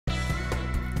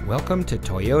Welcome to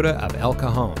Toyota of El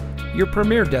Cajon, your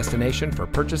premier destination for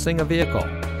purchasing a vehicle.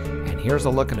 And here's a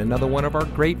look at another one of our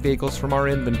great vehicles from our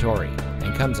inventory,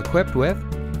 and comes equipped with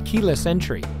keyless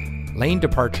entry, lane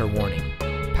departure warning,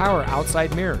 power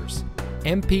outside mirrors,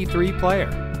 MP3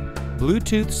 player,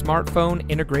 Bluetooth smartphone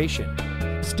integration,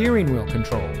 steering wheel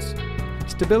controls,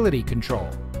 stability control,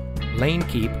 lane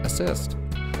keep assist,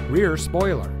 rear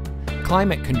spoiler,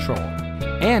 climate control,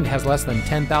 and has less than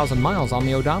 10,000 miles on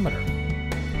the odometer.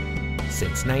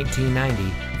 Since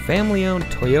 1990, family-owned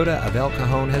Toyota of El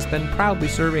Cajon has been proudly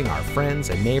serving our friends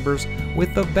and neighbors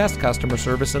with the best customer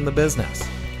service in the business.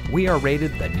 We are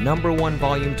rated the #1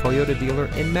 volume Toyota dealer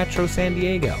in Metro San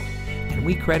Diego, and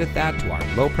we credit that to our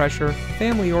low-pressure,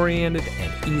 family-oriented,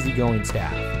 and easygoing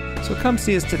staff. So come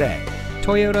see us today.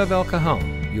 Toyota of El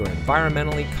Cajon, your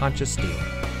environmentally conscious dealer.